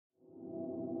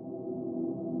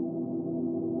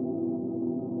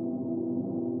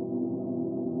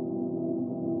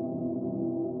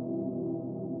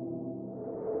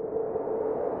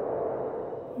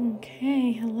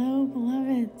Okay, hello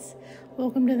beloveds.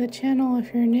 Welcome to the channel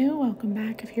if you're new. Welcome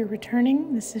back if you're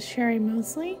returning. This is Sherry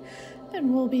Mosley,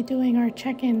 and we'll be doing our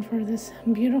check-in for this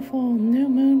beautiful new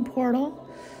moon portal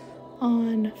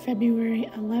on February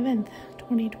 11th,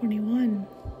 2021.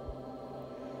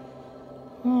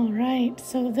 All right,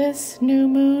 so this new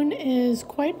moon is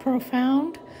quite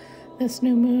profound. This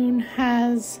new moon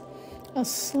has a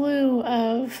slew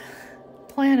of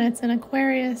planets in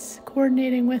Aquarius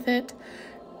coordinating with it,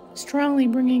 strongly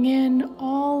bringing in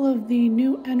all of the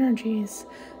new energies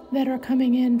that are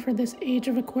coming in for this age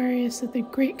of Aquarius that the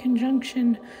Great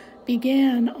Conjunction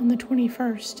began on the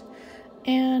 21st.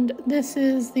 And this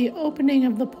is the opening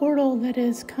of the portal that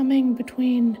is coming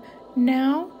between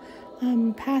now,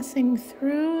 passing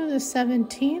through the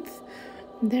 17th.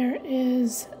 There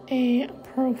is a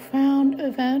profound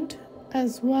event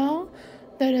as well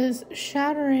that is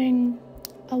shattering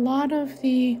a lot of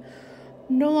the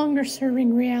no longer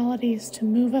serving realities to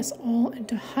move us all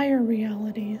into higher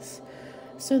realities.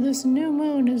 So this new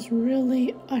moon is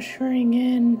really ushering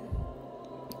in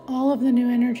all of the new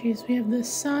energies. We have the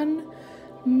Sun,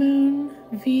 Moon,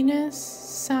 Venus,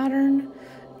 Saturn,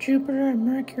 Jupiter, and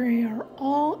Mercury are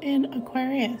all in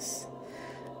Aquarius.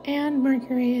 And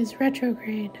Mercury is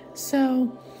retrograde.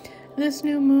 So this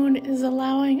new moon is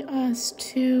allowing us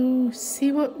to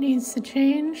see what needs to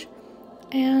change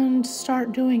and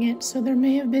start doing it. So there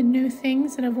may have been new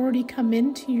things that have already come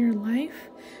into your life,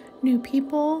 new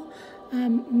people,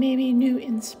 maybe new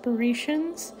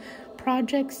inspirations,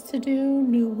 projects to do,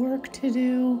 new work to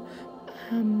do,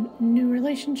 new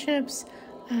relationships,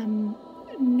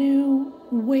 new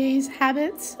ways,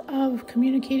 habits of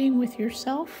communicating with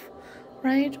yourself,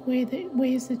 right?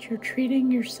 Ways that you're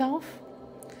treating yourself.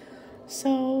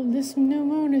 So this new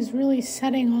moon is really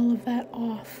setting all of that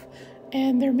off.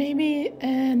 And there may be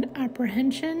an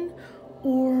apprehension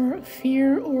or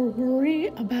fear or worry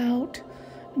about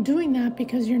doing that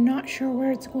because you're not sure where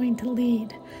it's going to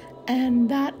lead. And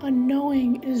that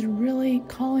unknowing is really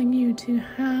calling you to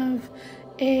have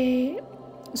a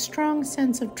strong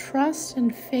sense of trust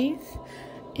and faith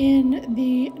in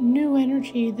the new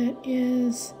energy that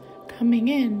is coming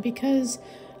in, because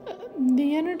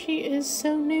the energy is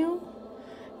so new,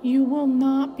 you will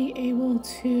not be able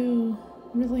to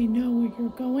really know where you're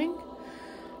going.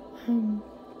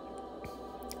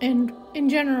 And in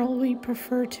general, we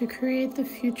prefer to create the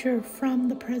future from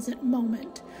the present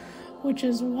moment, which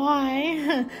is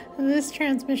why this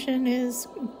transmission is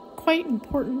quite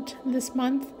important this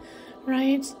month,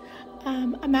 right?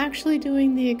 I'm actually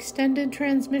doing the extended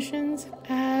transmissions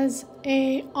as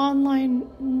a online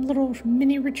little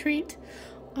mini retreat,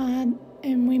 and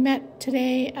we met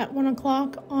today at 1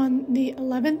 o'clock on the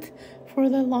 11th for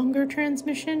the longer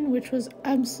transmission, which was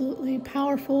absolutely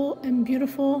powerful and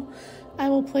beautiful. I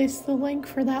will place the link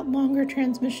for that longer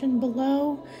transmission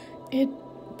below. It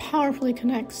powerfully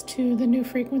connects to the new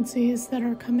frequencies that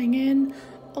are coming in,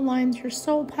 aligns your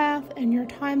soul path and your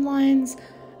timelines,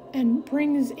 and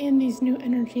brings in these new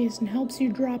energies and helps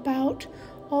you drop out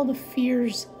all the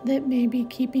fears that may be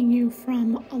keeping you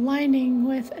from aligning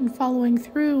with and following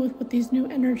through with what these new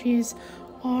energies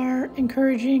are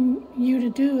encouraging you to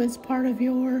do as part of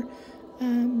your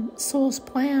soul's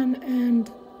plan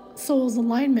and soul's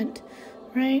alignment,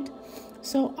 right?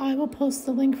 So I will post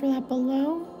the link for that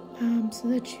below so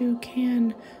that you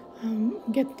can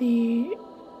get the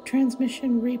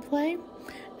transmission replay.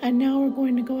 And now we're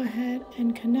going to go ahead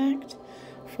and connect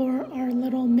for our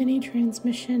little mini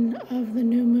transmission of the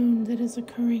new moon that is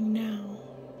occurring now.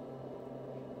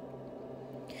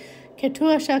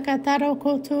 Ketua shakataro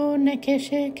kotu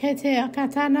nekeshe kete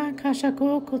akatana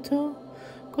kashaku kotu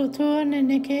kotu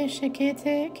neneke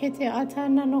shekete kete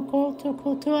atana no kotu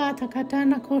kotu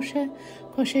atakatana koshe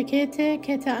koshe kete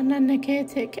kete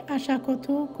ananeke te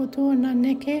ashakotu kotu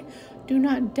naneke. Do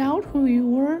not doubt who you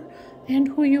were and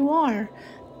who you are.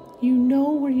 You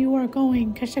know where you are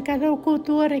going. Kashakaro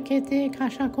kotu rekete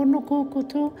kashakono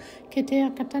kotu kete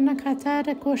akatana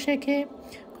katare kosheke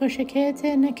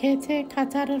koshekete nekete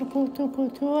katare kotu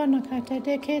kotu nakate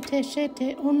dekete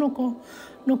shete unoko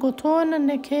nokotona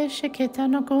neke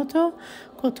sheketana kotu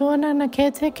kotona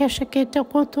nakete keshekete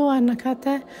kotu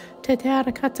anakate tete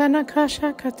arakatana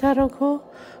kasha kataroko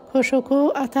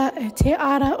koshoku ata eti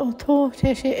ara oto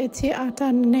teshe eti ata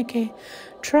neke.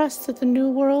 Trust that the new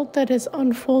world that is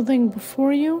unfolding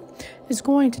before you is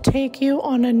going to take you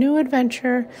on a new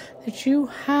adventure that you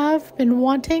have been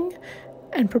wanting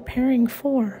and preparing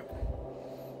for.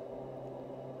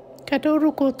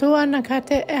 Katoru kotua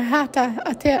nakate ehata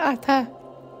ate ata.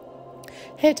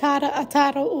 Hetara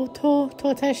atara uto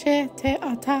toteshe te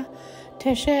ata.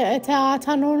 Teshe ete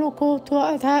atanono koto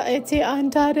ata ete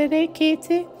antarere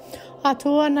kete.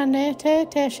 Atuana ne te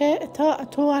teshe eta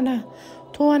atuana.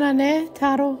 Tuana ne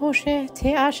taro hoshe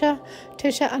te asha.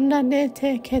 Teshe anda ne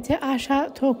te kete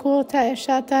asha toko ta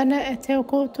eshatana ete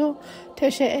okoto.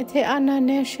 Teshe ete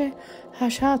ananeshe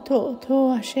hashato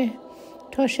to ashe.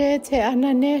 Toshe te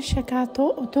anane shekato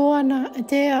otoana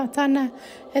ete atana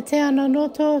ete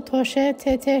ananoto toshe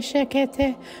te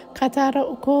shekete katara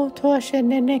uko toshe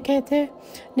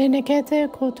nenekete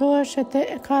koto te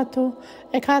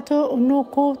ekato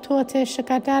unuko to te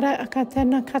shekatara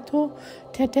akatana kato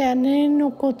te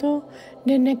anenu koto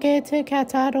nenekete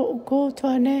katara uko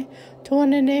toane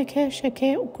neke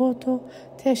sheke ukoto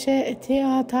teshe ete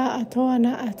ata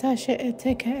atoana atashe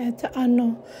ete ke ete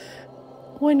ano.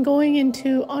 When going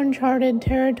into uncharted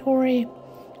territory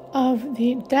of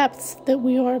the depths that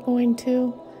we are going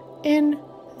to in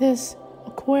this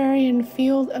Aquarian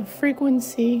field of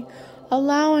frequency,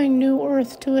 allowing New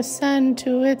Earth to ascend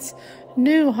to its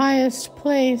new highest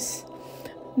place,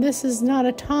 this is not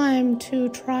a time to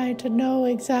try to know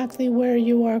exactly where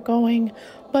you are going,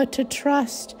 but to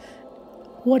trust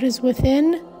what is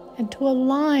within and to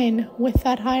align with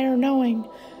that higher knowing.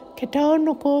 Ketao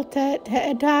no ko te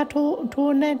edato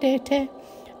tune dete,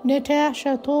 nete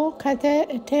ashato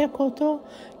kate te koto,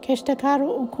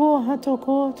 kestakaru uko hato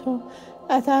koto,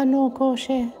 ata no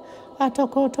koshe,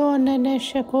 atokoto nene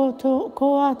shekoto,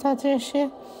 ko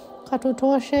atateshe,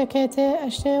 katotoshe kete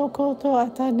ashe okoto,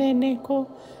 ata neneko,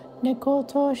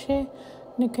 nekotoshe,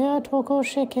 nekeatoko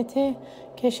shekete,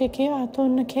 kesheke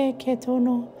atonke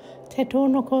ketono,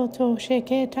 tetono koto,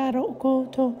 sheke taro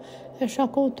koto,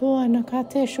 Shakoto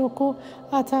anakate shoko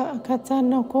ata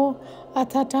akatanako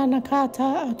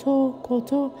atatanakata ato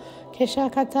koto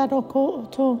keshakataroko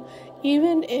oto.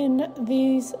 Even in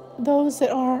those that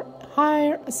are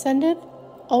higher ascended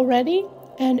already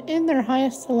and in their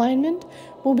highest alignment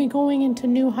will be going into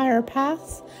new higher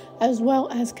paths as well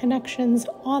as connections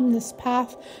on this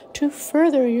path to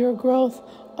further your growth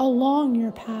along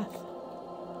your path.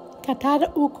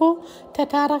 Katara uko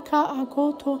tataraka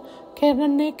akoto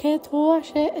kerane ke toa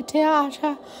she te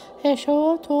asha he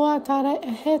sho toa tara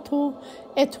ehetu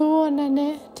etu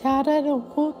nane tara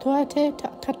uko toa te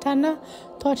katana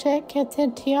toshe ke te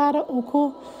tiara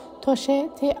uko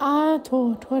toshe te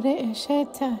ato tore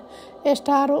esheta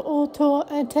estaro uto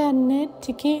etene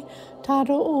tiki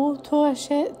taro uto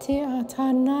she te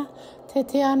atana te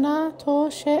tiana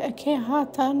toshe ke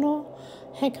hatano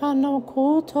hekano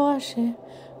ko toshe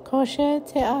Koshe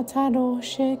te ataro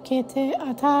she ke te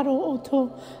ataro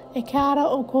oto ekara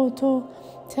okoto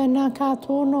te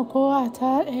nakato no ko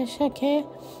ata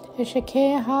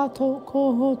esheke hato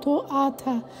ko hoto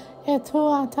ata eto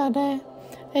atare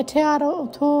etearo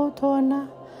oto tona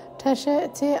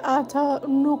teshe te ata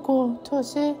nuko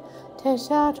tose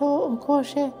teshato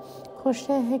okoshe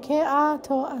koshe heke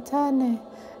ato atane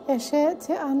eshe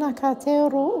te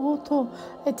anakatero oto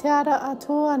eteara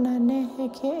ato anane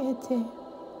heke ete.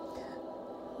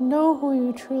 Know who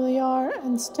you truly are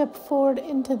and step forward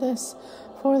into this,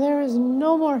 for there is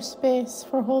no more space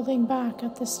for holding back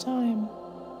at this time.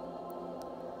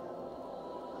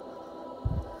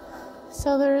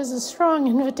 So there is a strong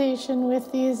invitation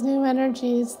with these new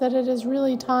energies that it is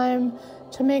really time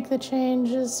to make the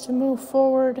changes, to move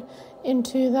forward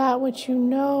into that which you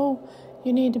know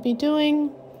you need to be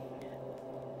doing.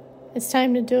 It's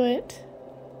time to do it.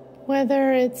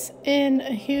 Whether it's in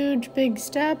a huge big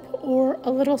step or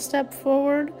a little step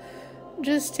forward,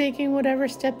 just taking whatever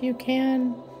step you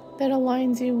can that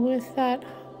aligns you with that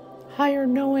higher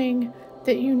knowing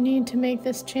that you need to make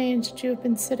this change that you've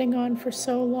been sitting on for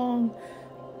so long.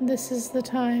 This is the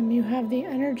time. You have the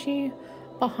energy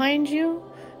behind you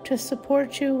to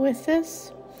support you with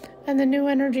this, and the new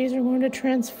energies are going to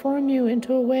transform you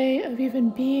into a way of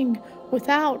even being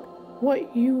without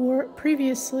what you were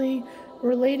previously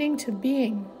relating to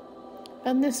being.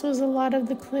 And this was a lot of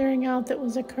the clearing out that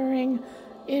was occurring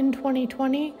in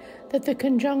 2020, that the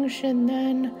conjunction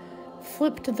then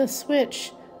flipped the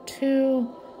switch to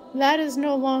that is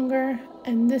no longer,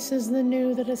 and this is the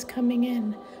new that is coming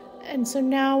in. And so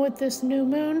now with this new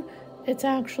moon, it's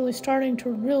actually starting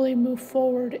to really move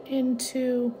forward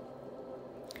into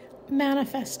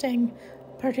manifesting,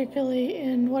 particularly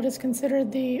in what is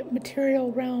considered the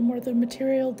material realm or the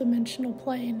material dimensional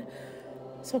plane.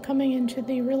 So coming into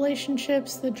the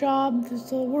relationships, the job,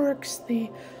 the works, the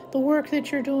work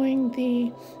that you're doing,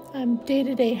 the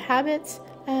day-to-day habits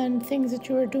and things that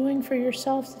you are doing for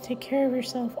yourself to take care of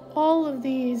yourself. All of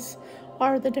these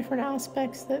are the different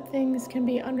aspects that things can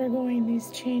be undergoing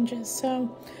these changes. So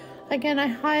Again, I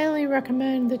highly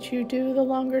recommend that you do the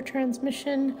longer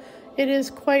transmission. It is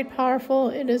quite powerful.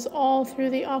 It is all through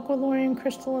the aquilorian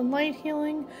crystalline light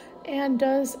healing and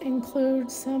does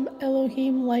include some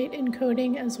Elohim light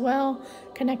encoding as well,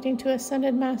 connecting to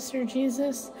Ascended Master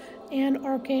Jesus and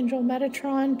Archangel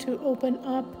Metatron to open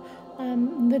up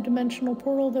the dimensional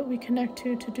portal that we connect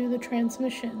to do the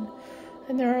transmission.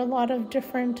 And there are a lot of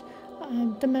different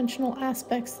dimensional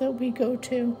aspects that we go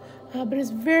to, but it's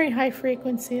very high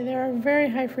frequency. There are very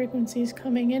high frequencies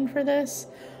coming in for this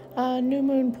new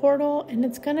moon portal, and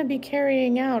it's going to be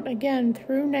carrying out again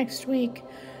through next week.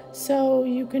 So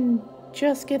you can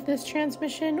just get this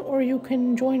transmission, or you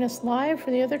can join us live for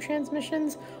the other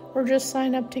transmissions, or just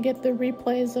sign up to get the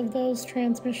replays of those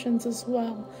transmissions as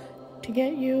well, to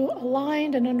get you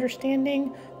aligned and understanding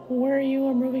where you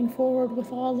are moving forward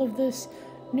with all of this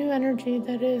new energy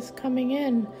that is coming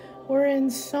in. We're in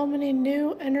so many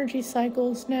new energy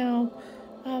cycles now.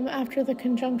 After the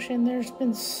conjunction, there's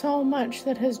been so much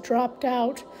that has dropped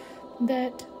out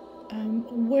that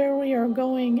where we are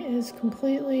going is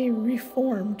completely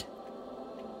reformed.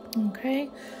 Okay,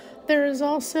 there is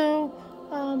also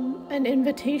an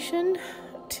invitation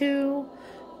to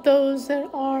those that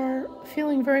are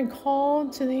feeling very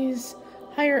called to these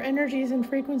higher energies and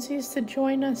frequencies to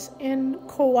join us in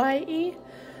Kauai,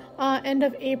 end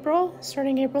of April,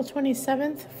 starting April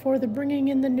 27th, for the Bringing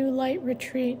in the New Light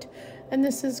retreat. And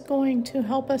this is going to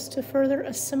help us to further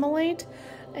assimilate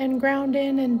and ground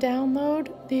in and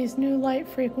download these new light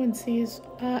frequencies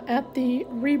at the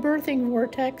Rebirthing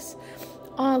Vortex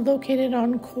located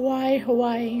on Kauai,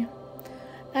 Hawaii.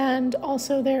 And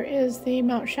also there is the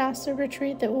Mount Shasta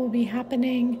retreat that will be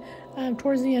happening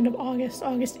towards the end of August.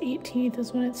 August 18th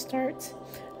is when it starts,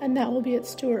 and that will be at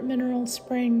Stewart Mineral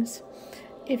Springs.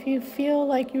 If you feel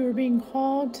like you are being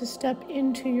called to step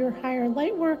into your higher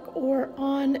light work or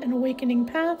on an awakening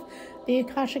path, the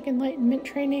Akashic Enlightenment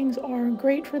trainings are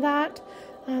great for that.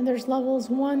 There's levels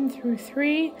 1 through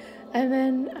 3, and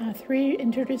then 3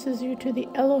 introduces you to the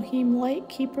Elohim Light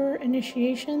Keeper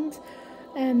initiations,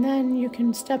 and then you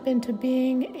can step into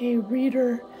being a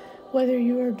reader, whether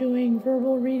you are doing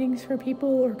verbal readings for people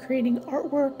or creating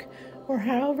artwork, or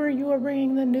however you are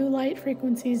bringing the new light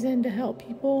frequencies in to help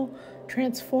people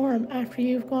transform after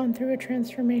you've gone through a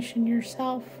transformation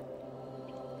yourself.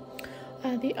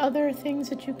 The other things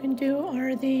that you can do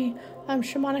are the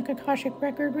Shamanic Akashic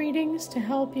record readings to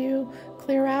help you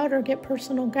clear out or get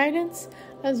personal guidance,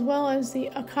 as well as the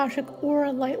Akashic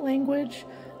Aura light language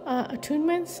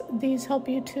attunements. These help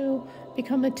you to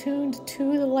become attuned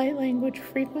to the light language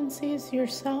frequencies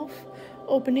yourself,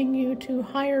 opening you to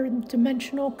higher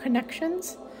dimensional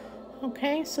connections.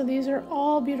 Okay, so these are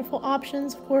all beautiful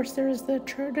options. Of course, there's the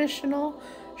traditional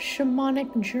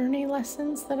shamanic journey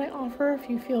lessons that I offer if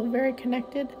you feel very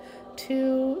connected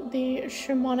to the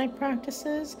shamanic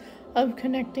practices of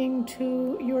connecting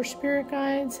to your spirit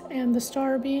guides and the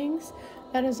star beings.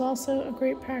 That is also a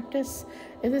great practice.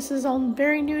 If this is all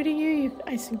very new to you,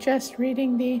 I suggest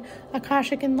reading the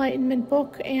Akashic Enlightenment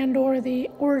book and or the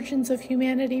Origins of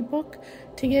Humanity book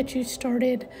to get you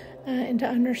started into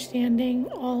understanding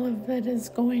all of that is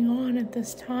going on at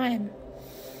this time.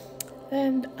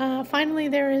 And finally,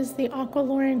 there is the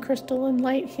Aquilorian Crystalline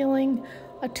Light Healing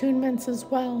attunements as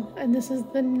well. And this is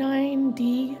the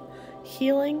 9D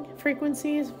healing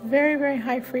frequencies, very, very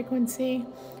high frequency.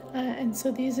 And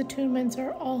so these attunements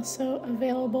are also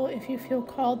available if you feel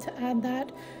called to add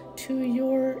that to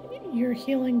your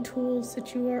healing tools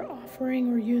that you are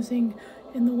offering or using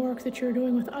in the work that you're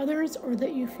doing with others, or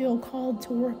that you feel called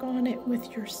to work on it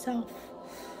with yourself.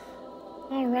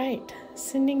 All right,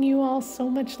 sending you all so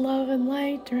much love and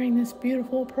light during this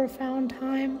beautiful, profound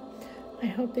time. I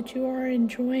hope that you are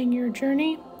enjoying your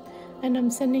journey, and I'm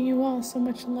sending you all so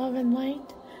much love and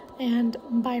light, and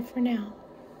bye for now.